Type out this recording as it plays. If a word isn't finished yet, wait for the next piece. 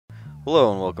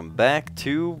Hello and welcome back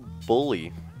to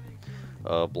Bully.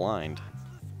 Blind.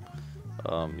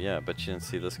 Yeah, I bet you didn't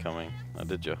see this coming.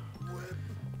 Did you?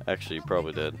 Actually, you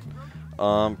probably did.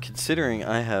 Considering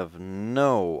I have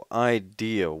no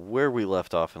idea where we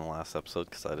left off in the last episode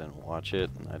because I didn't watch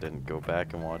it and I didn't go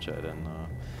back and watch it.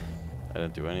 I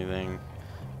didn't do anything.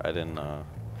 I didn't, I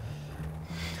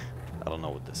don't know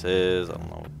what this is. I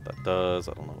don't know what that does.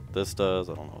 I don't know what this does.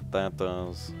 I don't know what that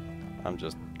does. I'm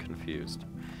just confused.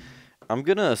 I'm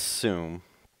gonna assume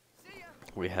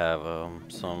we have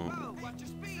some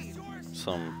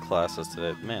classes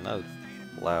today. Man, that was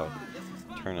loud.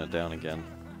 Turn it down again.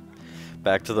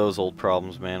 Back to those old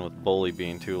problems, man, with Bully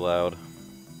being too loud.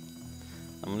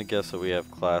 I'm gonna guess that we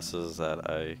have classes that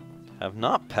I have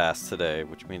not passed today,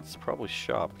 which means it's probably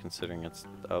shop, considering it's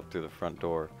out through the front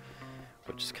door,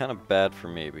 which is kind of bad for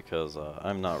me because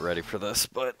I'm not ready for this.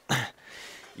 But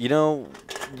you know,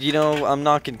 I'm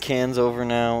knocking cans over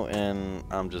now, and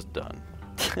I'm just done.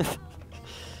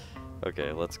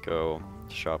 Okay, let's go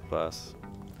shop class.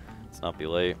 Let's not be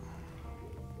late.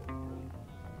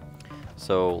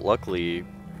 So, luckily,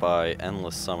 by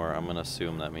endless summer, I'm gonna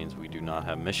assume that means we do not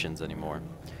have missions anymore,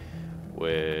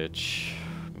 which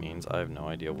means I have no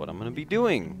idea what I'm gonna be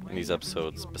doing in these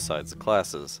episodes besides the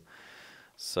classes.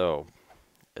 So,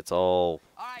 it's all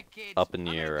up in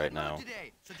the air right now.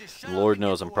 Lord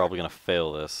knows I'm probably gonna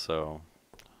fail this, so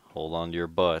hold on to your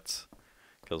butts,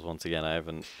 because once again I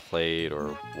haven't played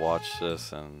or watched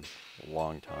this in a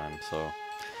long time, so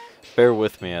bear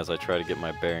with me as I try to get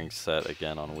my bearings set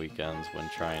again on weekends when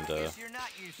trying to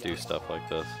do stuff like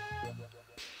this.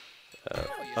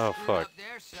 Oh fuck.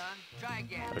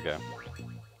 Okay.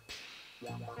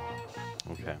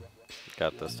 Okay.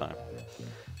 Got this time.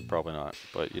 Probably not,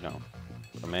 but you know,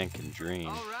 a man can dream.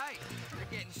 Alright,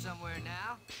 we're getting somewhere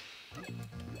now.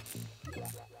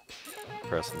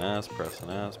 Press an S, press an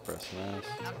S, press an S.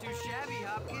 Not too shabby,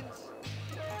 Hopkins.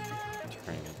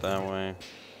 Turning it that way.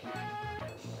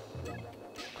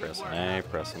 Press an A,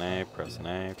 press an A, press an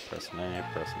A, press an A,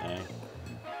 press an A.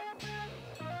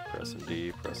 Press and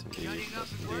D, press and D,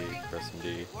 press and D, press and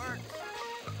D.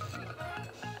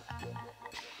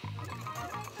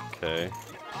 Okay.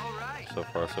 So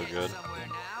far so good.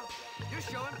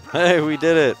 Hey, we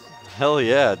did it! Hell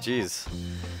yeah, jeez.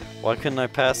 Why couldn't I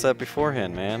pass that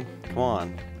beforehand, man? Come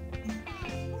on.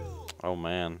 Oh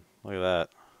man, look at that.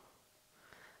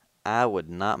 I would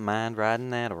not mind riding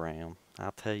that around.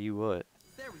 I'll tell you what.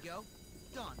 There we go.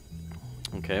 Done.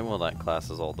 Okay, well that class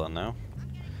is all done now.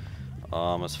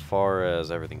 As far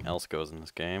as everything else goes in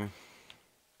this game,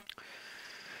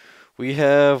 we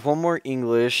have one more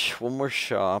English, one more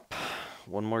shop,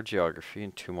 one more geography,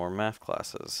 and 2 more math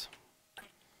classes.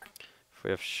 If we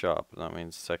have shop, that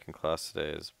means second class today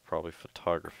is probably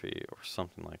photography or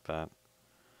something like that.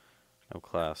 No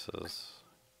classes.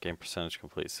 Game percentage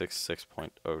complete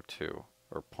 66.02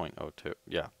 or 0.02.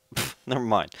 Yeah, never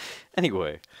mind.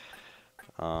 Anyway,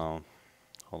 hold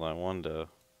on, I wanted to.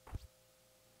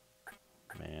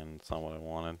 Man, it's not what I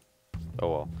wanted. Oh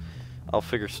well. I'll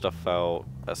figure stuff out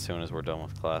as soon as we're done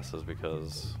with classes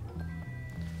because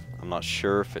I'm not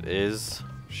sure if it is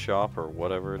shop or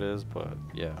whatever it is, but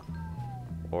yeah.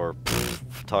 Or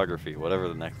photography, whatever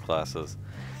the next class is.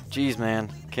 Jeez, man,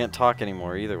 can't talk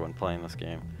anymore either when playing this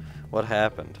game. What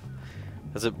happened?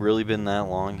 Has it really been that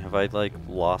long? Have I, like,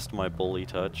 lost my bully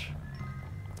touch?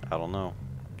 I don't know.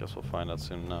 Guess we'll find out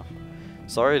soon enough.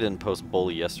 Sorry I didn't post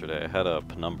Bully yesterday. I had a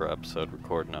Penumbra episode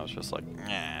recorded and I was just like,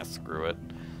 nah, screw it.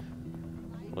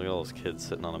 Look at all those kids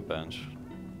sitting on a bench.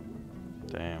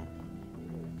 Damn.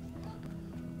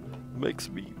 Makes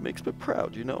me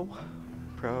proud, you know?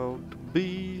 Proud to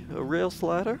be a rail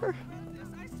slider?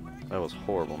 That was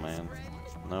horrible, man.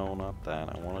 No, not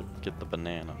that. I want to get the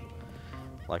banana.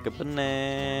 Like a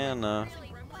banana.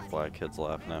 Black kids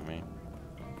laughing at me.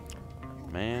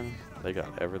 Man, they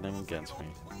got everything against me.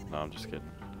 No, I'm just kidding.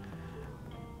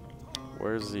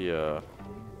 Where's the,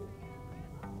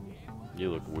 You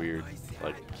look weird.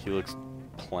 Like, he looks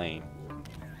plain.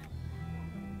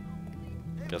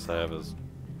 Guess I have his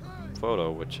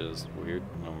photo, which is weird.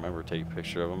 I don't remember taking a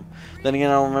picture of him. Then again,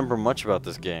 I don't remember much about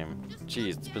this game.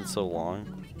 Jeez, it's been so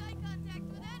long.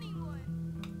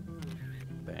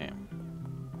 Bam.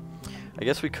 I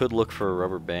guess we could look for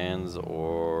rubber bands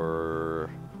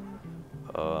or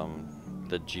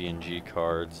the G&G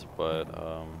cards, but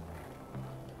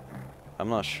I'm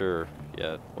not sure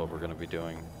yet what we're going to be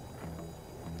doing.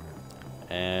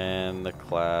 And the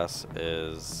class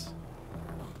is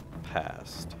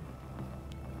passed.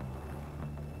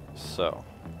 So,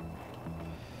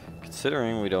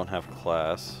 considering we don't have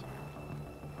class,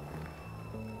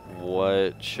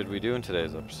 what should we do in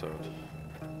today's episode?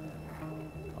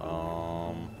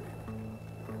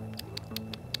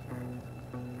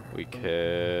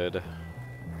 could.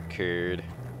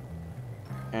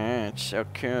 It's so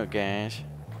cool, guys.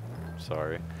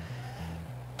 Sorry.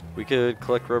 We could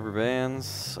collect rubber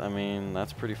bands. I mean,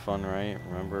 that's pretty fun, right?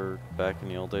 Remember back in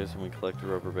the old days when we collected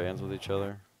rubber bands with each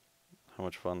other? How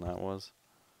much fun that was.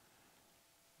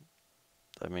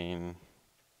 I mean,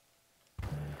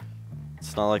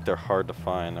 it's not like they're hard to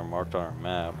find. They're marked on our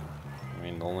map. I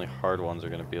mean, the only hard ones are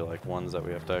going to be like ones that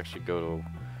we have to actually go to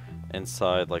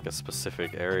inside like a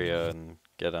specific area and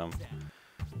get them.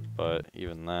 But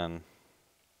even then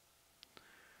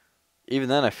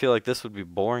I feel like this would be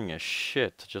boring as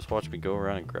shit to just watch me go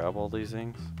around and grab all these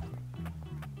things.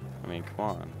 I mean, come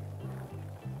on.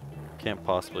 Can't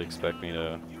possibly expect me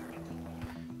to...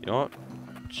 You know what?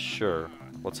 Sure.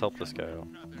 Let's help this guy out.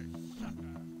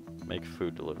 Make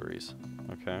food deliveries.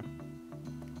 Okay.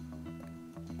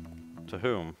 To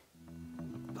whom?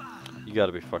 You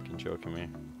gotta be fucking joking me.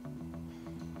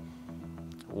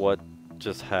 What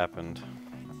just happened?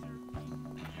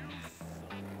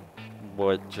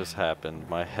 What just happened?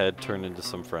 My head turned into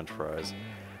some French fries.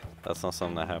 That's not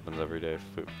something that happens every day.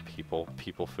 People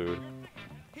food.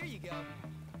 Here you go.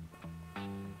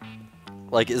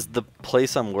 Like, is the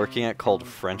place I'm working at called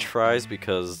French Fries?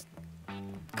 Because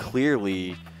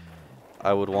clearly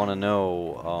I would want to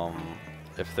know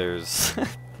if there's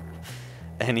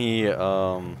any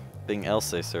thing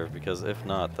else they serve. Because if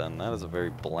not, then that is a very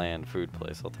bland food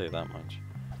place. I'll tell you that much.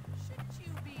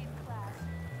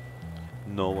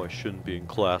 No, I shouldn't be in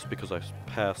class because I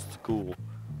passed school.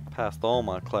 Passed all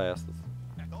my classes.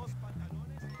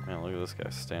 Man, look at this guy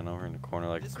standing over in the corner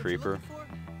like a creeper.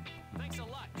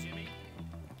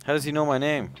 How does he know my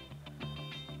name?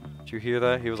 Did you hear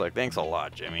that? He was like, thanks a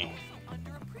lot, Jimmy.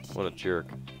 What a jerk.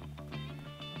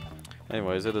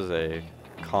 Anyways, it is a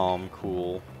calm,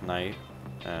 cool night,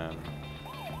 and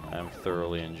I'm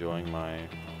thoroughly enjoying my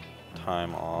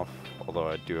time off. Although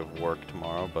I do have work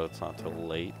tomorrow, but it's not till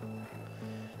late.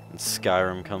 And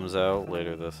Skyrim comes out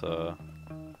later this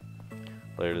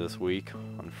week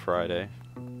on Friday.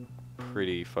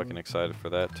 Pretty fucking excited for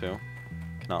that too.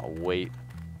 Cannot wait.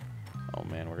 Oh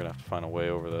man, we're gonna have to find a way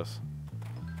over this.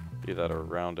 Either that or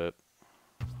around it.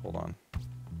 Hold on.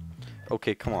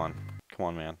 Okay, come on. Come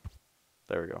on, man.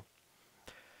 There we go.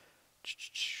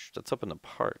 That's up in the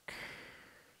park.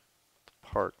 The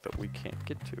park that we can't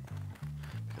get to.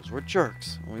 Because we're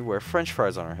jerks. And we wear French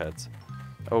fries on our heads.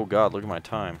 Oh god, look at my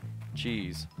time.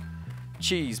 Jeez.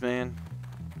 Jeez, man.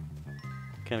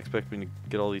 Can't expect me to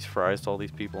get all these fries to all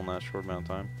these people in that short amount of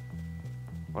time.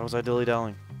 Why was I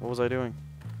dilly-dallying? What was I doing?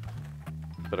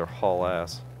 Better haul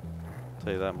ass. I'll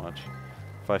tell you that much.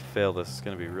 If I fail this, it's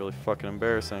gonna be really fucking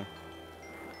embarrassing.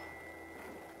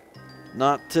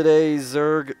 Not today,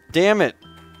 Zerg. Damn it!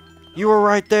 You were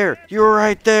right there! You were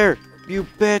right there! You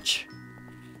bitch!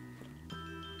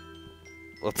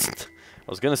 I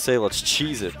was gonna say let's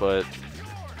cheese it, but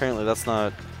apparently that's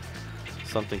not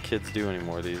something kids do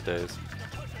anymore these days.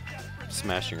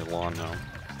 Smashing your lawn now.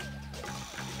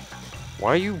 Why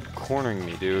are you cornering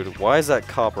me, dude? Why is that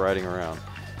cop riding around?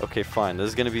 Okay, fine. This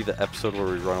is gonna be the episode where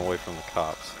we run away from the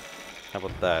cops. How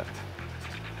about that?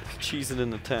 Let's cheese it in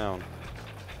the town.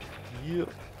 Yeah.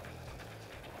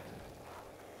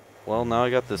 Well, now I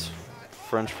got this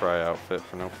French fry outfit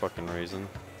for no fucking reason.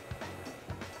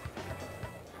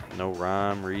 No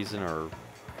rhyme, reason, or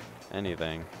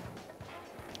anything.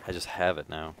 I just have it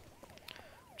now,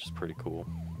 which is pretty cool,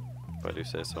 if I do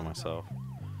say so myself.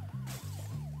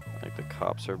 I think the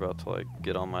cops are about to, like,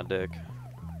 get on my dick.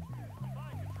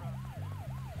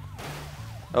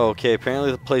 Oh, okay,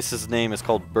 apparently the place's name is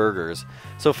called Burgers.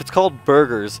 So if it's called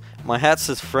Burgers, my hat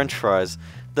says French fries,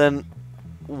 then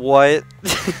what?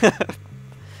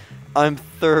 I'm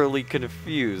thoroughly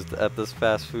confused at this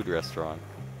fast food restaurant.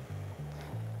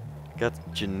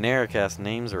 Got generic ass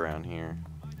names around here.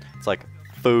 It's like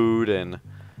Food and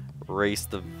Race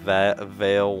the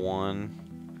Veil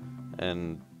one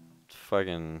and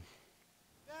fucking.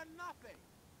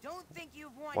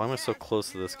 Why am I so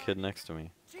close to this kid next to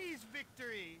me?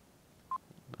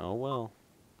 Oh well.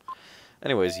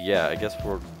 Anyways, yeah, I guess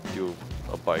we'll do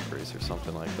a bike race or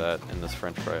something like that in this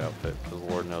French fry outfit, because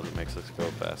Lord knows it makes us go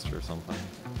faster or something.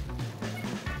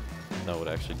 No, it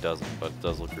actually doesn't, but it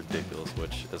does look ridiculous,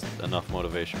 which is enough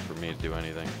motivation for me to do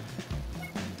anything.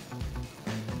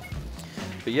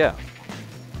 But yeah,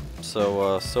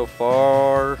 so so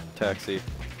far, taxi.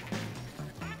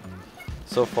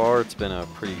 So far, it's been a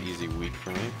pretty easy week for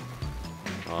me.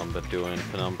 But doing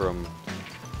Penumbrum,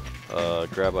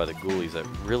 grab by the ghoulies at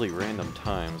really random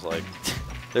times. Like,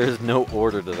 there's no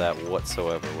order to that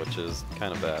whatsoever, which is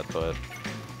kind of bad. But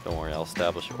don't worry, I'll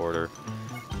establish order.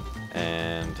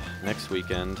 And next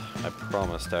weekend, I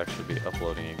promise to actually be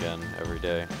uploading again every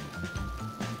day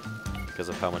because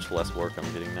of how much less work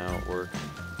I'm getting now at work.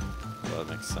 Well, that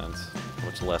makes sense. How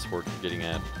much less work you're getting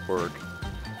at work.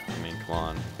 I mean, come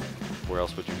on. Where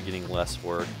else would you be getting less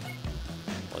work?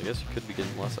 Well, I guess you could be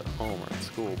getting less at home or at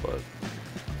school, but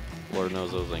Lord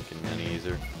knows those ain't getting any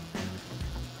easier.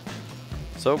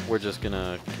 So, we're just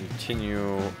gonna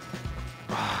continue.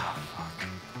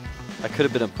 I could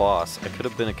have been a boss. I could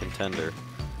have been a contender.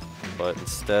 But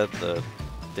instead, the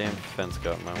damn fence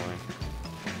got in my way.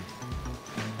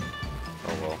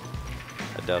 Oh well.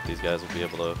 I doubt these guys will be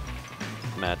able to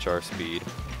match our speed.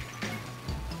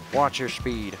 Watch your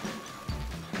speed.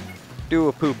 Do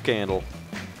a poop candle.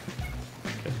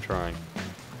 Okay, I'm trying.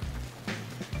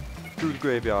 Through the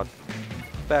graveyard.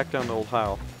 Back down to Old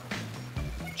Howe.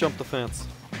 Jump the fence.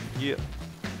 Yeah.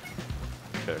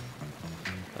 Okay.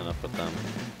 Enough with them.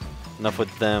 Enough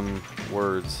with them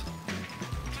words.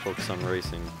 Let's focus on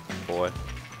racing, boy.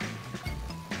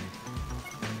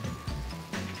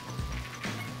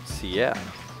 So yeah.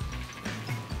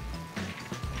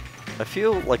 I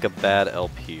feel like a bad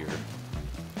LPer.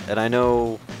 And I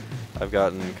know I've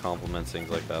gotten compliments, things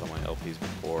like that on my LPs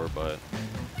before, but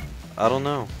I don't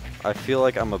know. I feel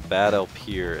like I'm a bad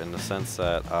LPer in the sense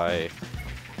that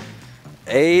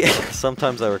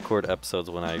sometimes I record episodes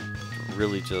when I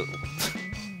really just...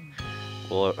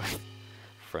 well,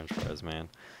 French fries, man.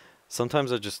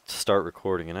 Sometimes I just start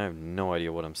recording and I have no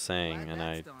idea what I'm saying, and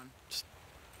I just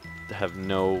have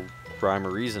no rhyme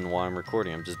or reason why I'm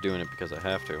recording. I'm just doing it because I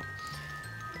have to.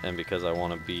 And because I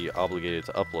want to be obligated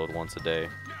to upload once a day.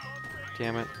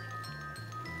 Damn it.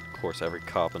 Of course, every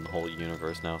cop in the whole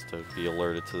universe now has to be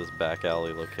alerted to this back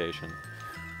alley location.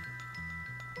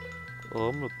 Well,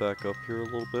 I'm gonna back up here a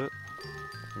little bit.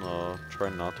 Try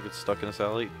not to get stuck in this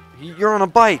alley. You're on a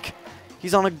bike!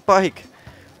 He's on a bike!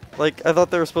 Like, I thought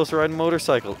they were supposed to ride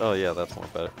motorcycles. Oh yeah, that's more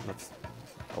better. That's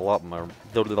a lot more...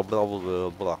 It's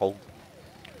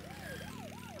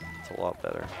a lot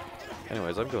better.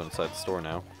 Anyways, I'm going inside the store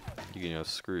now. You can,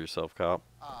 screw yourself, cop.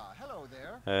 Hello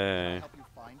there. Hey. Can I help you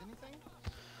find anything?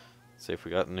 See if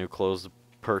we got new clothes to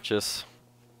purchase.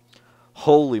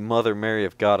 Holy Mother Mary,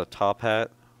 I've got a top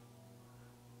hat.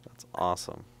 That's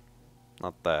awesome.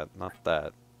 Not that, not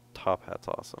that. Top hat's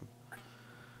awesome.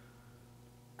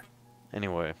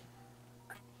 Anyway.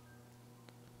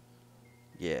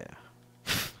 Yeah.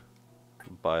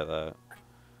 Buy that.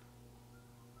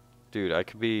 Dude, I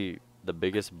could be the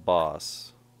biggest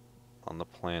boss on the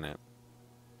planet.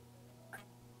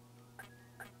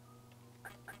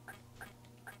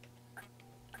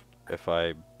 If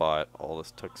I bought all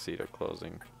this tuxedo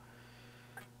clothing.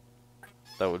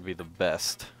 That would be the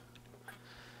best.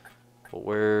 But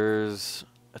where's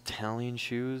Italian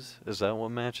shoes? Is that what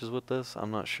matches with this?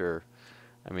 I'm not sure.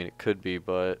 I mean, it could be,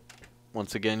 but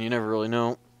once again, you never really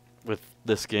know with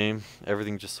this game.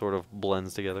 Everything just sort of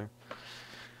blends together.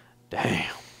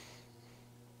 Damn.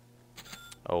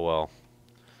 Oh well.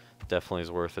 Definitely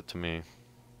is worth it to me.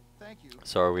 Thank you.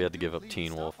 Sorry we had to give up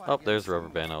Teen Wolf. Oh, there's the rubber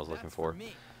band I was looking for.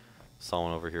 Saw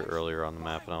one over here earlier on the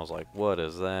map and I was like, what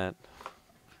is that?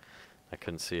 I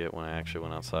couldn't see it when I actually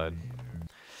went outside.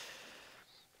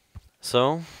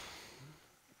 So,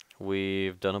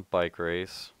 we've done a bike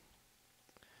race.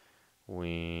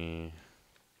 You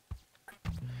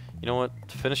know what?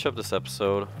 To finish up this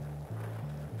episode,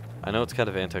 I know it's kind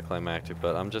of anticlimactic,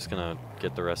 but I'm just gonna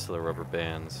get the rest of the rubber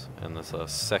bands in this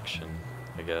section,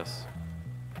 I guess.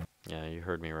 Yeah, you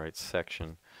heard me right.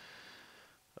 Section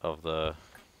of the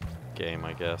game,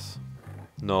 I guess.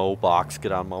 No, box,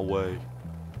 get out of my way.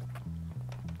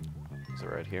 Is it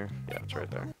right here? Yeah, it's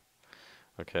right there.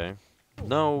 Okay.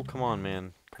 No, come on,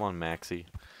 man. Come on, Maxie.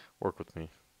 Work with me.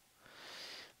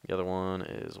 The other one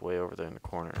is way over there in the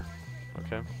corner.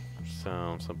 Okay.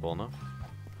 Sounds simple enough.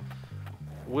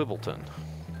 Wibbleton.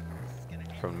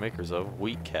 From the makers of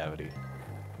Wheat Cavity.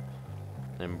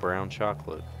 And brown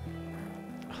chocolate.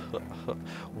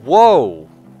 Whoa!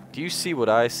 Do you see what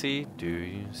I see? Do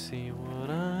you see what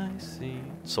I see?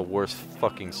 It's the worst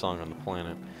fucking song on the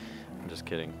planet. I'm just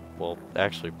kidding. Well,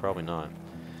 actually, probably not.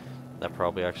 That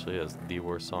probably actually is the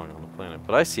worst song on the planet.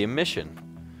 But I see a mission.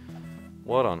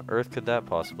 What on earth could that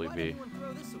possibly be?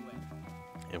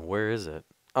 And where is it?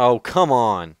 Oh, come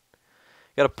on! You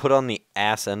gotta put on the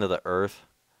ass end of the earth.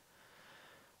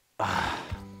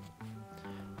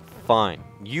 Fine.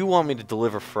 You want me to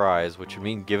deliver fries, which would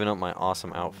mean giving up my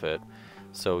awesome outfit.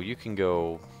 So you can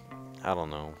go, I don't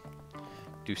know,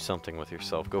 do something with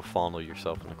yourself. Go fondle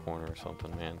yourself in the corner or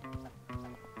something, man.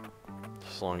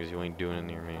 Just as long as you ain't doing it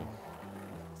near me.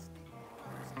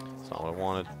 That's not what I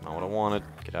wanted. Not what I wanted.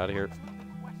 Get out of here.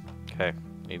 Okay.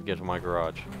 Need to get to my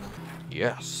garage.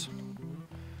 Yes.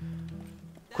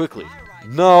 Quickly.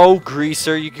 No,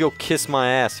 greaser. You can go kiss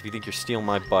my ass if you think you're stealing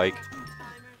my bike.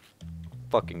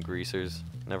 Fucking greasers.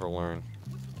 Never learn.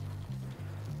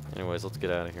 Anyways, let's get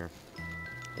out of here.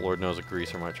 Lord knows a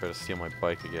greaser might try to steal my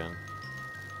bike again.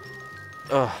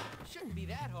 Ugh. Shouldn't be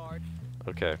that hard.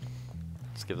 Okay.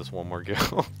 Let's give this one more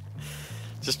go.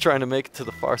 Just trying to make it to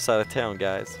the far side of town,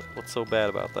 guys. What's so bad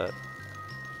about that?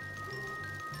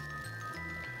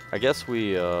 I guess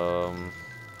we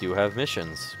do have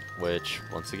missions, which,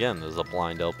 once again, there's a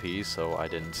blind LP, so I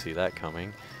didn't see that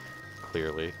coming,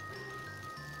 clearly.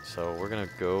 So we're gonna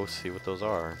go see what those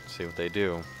are, see what they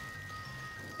do.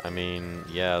 I mean,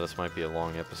 yeah, this might be a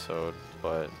long episode,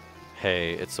 but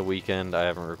hey, it's the weekend. I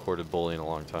haven't recorded Bully in a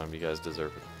long time. You guys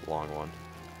deserve a long one.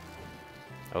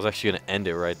 I was actually gonna end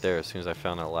it right there as soon as I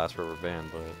found that last rubber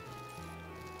band, but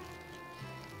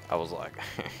I was like,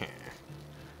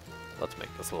 let's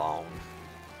make this long.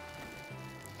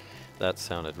 That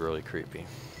sounded really creepy.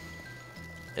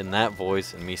 In that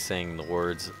voice and me saying the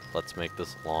words, let's make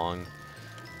this long,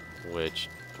 which,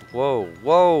 whoa,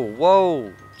 whoa,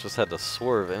 whoa, just had to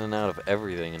swerve in and out of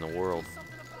everything in the world.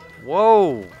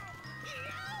 Whoa!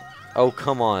 Oh,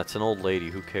 come on, it's an old lady,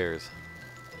 who cares?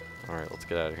 Alright, let's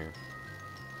get out of here.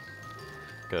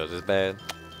 Cause it's bad,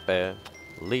 bad.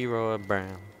 Leroy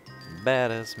Brown,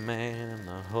 baddest man in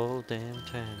the whole damn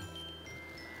town.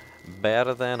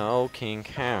 Better than old King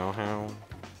Cowhound.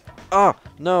 Oh,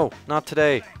 no, not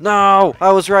today. No,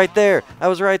 I was right there. I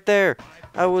was right there.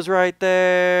 I was right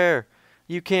there.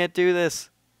 You can't do this.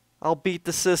 I'll beat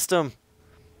the system.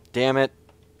 Damn it.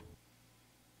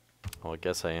 Well, I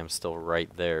guess I am still right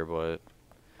there, but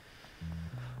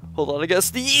hold on, I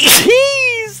guess the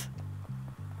ETs.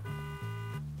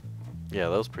 Yeah,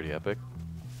 that was pretty epic.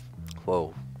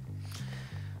 Whoa.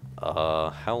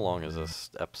 How long is this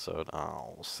episode?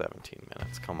 Oh, 17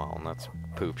 minutes. Come on, that's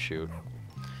poop shoot.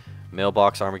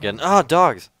 Mailbox Armageddon. Ah,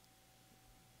 dogs!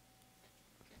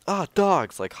 Ah,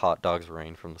 dogs! Like hot dogs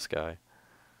rain from the sky.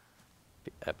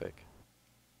 Be epic.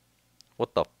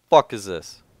 What the fuck is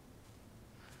this?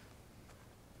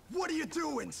 What are you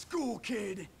doing, school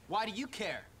kid? Why do you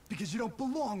care? Because you don't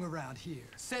belong around here.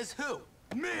 Says who?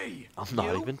 Me! I'm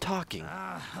not You? even talking.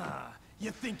 Uh-huh. You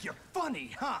think you're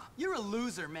funny, huh? You're a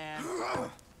loser, man.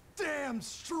 Damn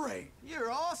straight.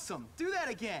 You're awesome. Do that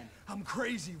again. I'm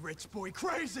crazy, rich boy,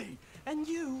 crazy. And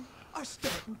you are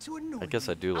starting to annoy I guess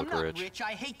I me. do I'm look not rich. rich.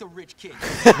 I hate the rich kids.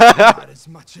 Not as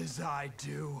much as I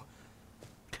do.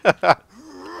 I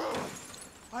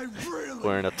really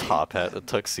Wearing a hate top hat, a them.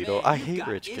 tuxedo. Man, I you've hate got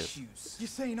rich kids. issues. You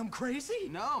saying I'm crazy?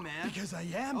 No, man. Because I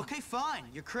am. Okay, fine.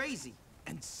 You're crazy.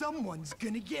 And someone's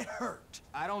gonna get hurt.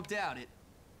 I don't doubt it.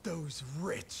 Those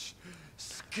rich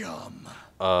scum.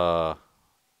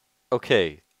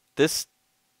 Okay. This.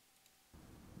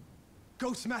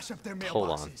 Go smash up their mailboxes. Hold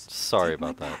on. Sorry Take my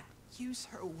about that. bat. Use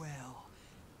her well.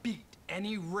 Beat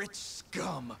any rich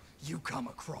scum you come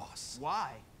across.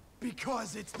 Why?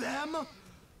 Because it's them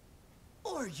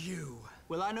or you.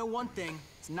 Well, I know one thing.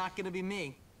 It's not gonna be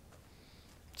me.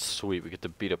 Sweet, we get to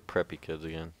beat up preppy kids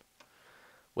again.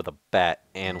 With a bat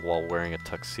and while wearing a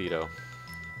tuxedo.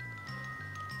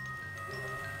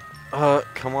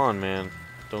 Come on, man.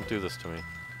 Don't do this to me.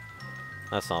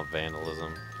 That's not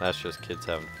vandalism. That's just kids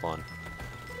having fun.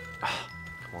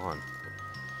 Come on.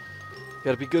 You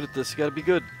gotta be good at this. You gotta be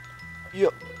good.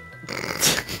 Yup.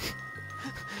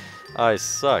 I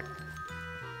suck.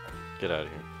 Get out of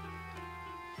here.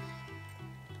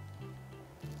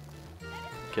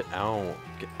 Get out.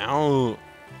 Get out.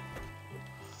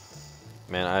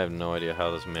 Man, I have no idea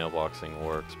how this mailboxing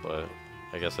works, but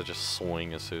I guess I just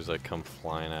swing as soon as I come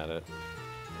flying at it.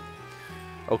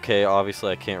 Okay,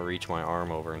 obviously I can't reach my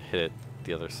arm over and hit it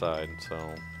the other side,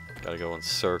 so gotta go in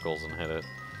circles and hit it.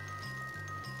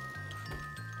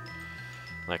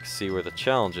 And I can see where the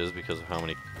challenge is because of how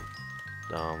many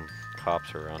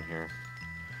cops are around here.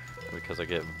 And because I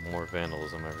get more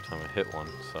vandalism every time I hit one,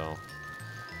 so.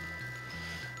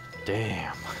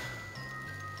 Damn.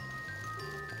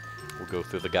 We'll go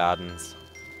through the gardens.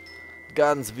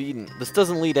 Gardens of Eden. This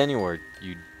doesn't lead anywhere,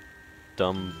 you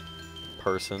dumb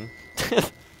person.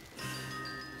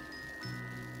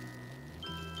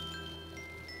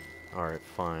 Alright,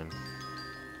 fine.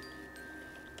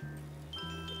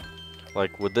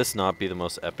 Like, would this not be the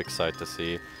most epic sight to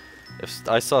see? If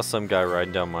I saw some guy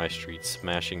riding down my street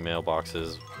smashing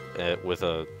mailboxes with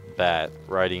a bat,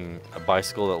 riding a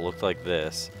bicycle that looked like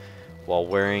this, while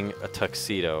wearing a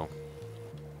tuxedo,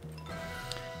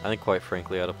 I think quite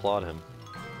frankly I'd applaud him.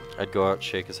 I'd go out and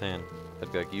shake his hand.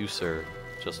 I'd be like, you sir,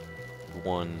 just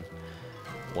won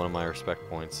one of my respect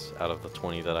points out of the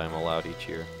 20 that I'm allowed each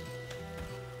year.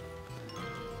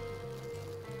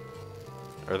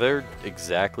 Are there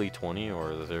exactly 20,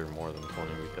 or is there more than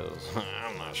 20? Because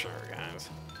I'm not sure, guys.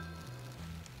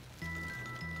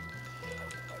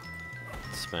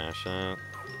 Smash that.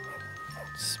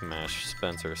 Smash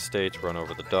Spencer Estates, run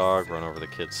over the dog, run over the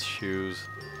kid's shoes.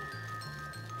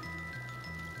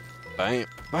 Bam!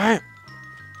 Bam!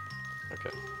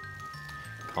 Okay.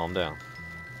 Calm down.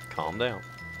 Calm down.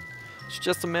 It's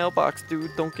just a mailbox,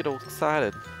 dude. Don't get all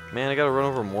excited. Man, I gotta run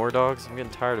over more dogs? I'm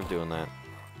getting tired of doing that.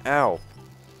 Ow.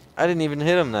 I didn't even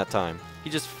hit him that time. He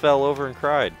just fell over and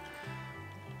cried.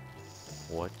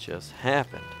 What just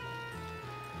happened?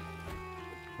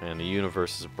 Man, the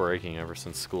universe is breaking ever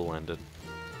since school ended.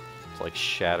 It's like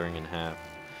shattering in half.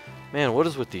 Man, what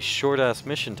is with these short-ass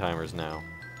mission timers now?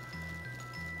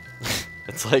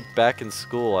 It's like back in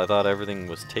school, I thought everything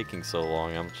was taking so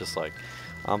long. I'm just like,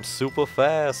 I'm super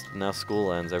fast. Now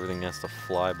school ends, everything has to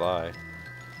fly by.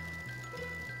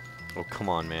 Oh, come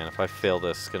on, man. If I fail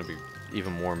this, it's going to be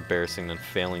even more embarrassing than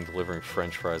failing delivering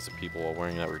french fries to people while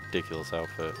wearing that ridiculous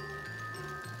outfit.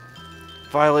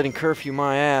 Violating curfew,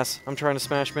 my ass. I'm trying to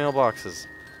smash mailboxes.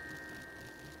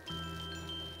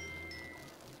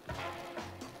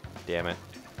 Damn it.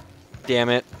 Damn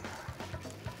it.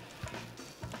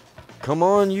 Come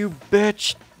on, you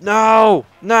bitch. No!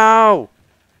 No!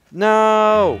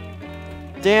 No!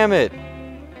 Damn it.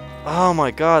 Oh my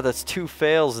god, that's 2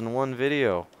 fails in one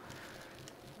video.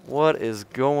 What is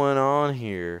going on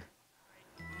here?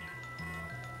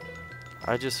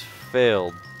 I just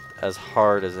failed as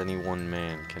hard as any one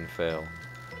man can fail.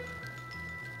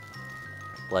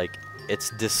 Like,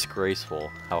 it's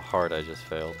disgraceful how hard I just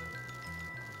failed.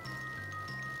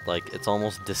 Like, it's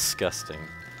almost disgusting.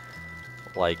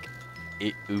 Like,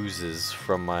 it oozes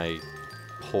from my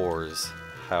pores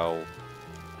how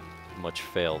much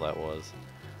fail that was.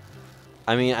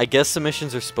 I mean, I guess the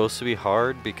missions are supposed to be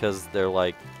hard because they're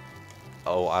like,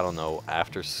 oh, I don't know,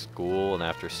 after school and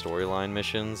after storyline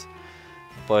missions.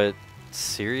 But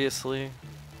seriously?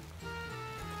 You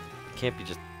can't be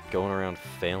just going around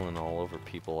failing all over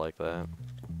people like that.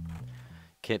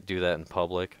 Can't do that in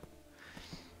public.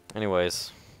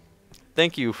 Anyways,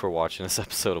 thank you for watching this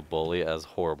episode of Bully, as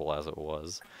horrible as it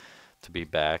was to be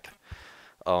back.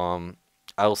 I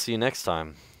will see you next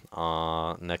time,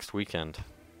 next weekend.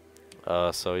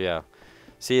 So yeah,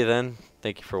 see you then.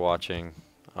 Thank you for watching.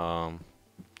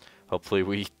 Hopefully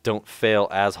we don't fail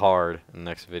as hard in the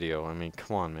next video. I mean,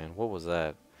 come on, man. What was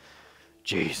that?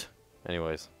 Jeez.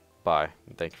 Anyways, bye.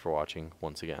 Thank you for watching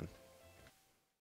once again.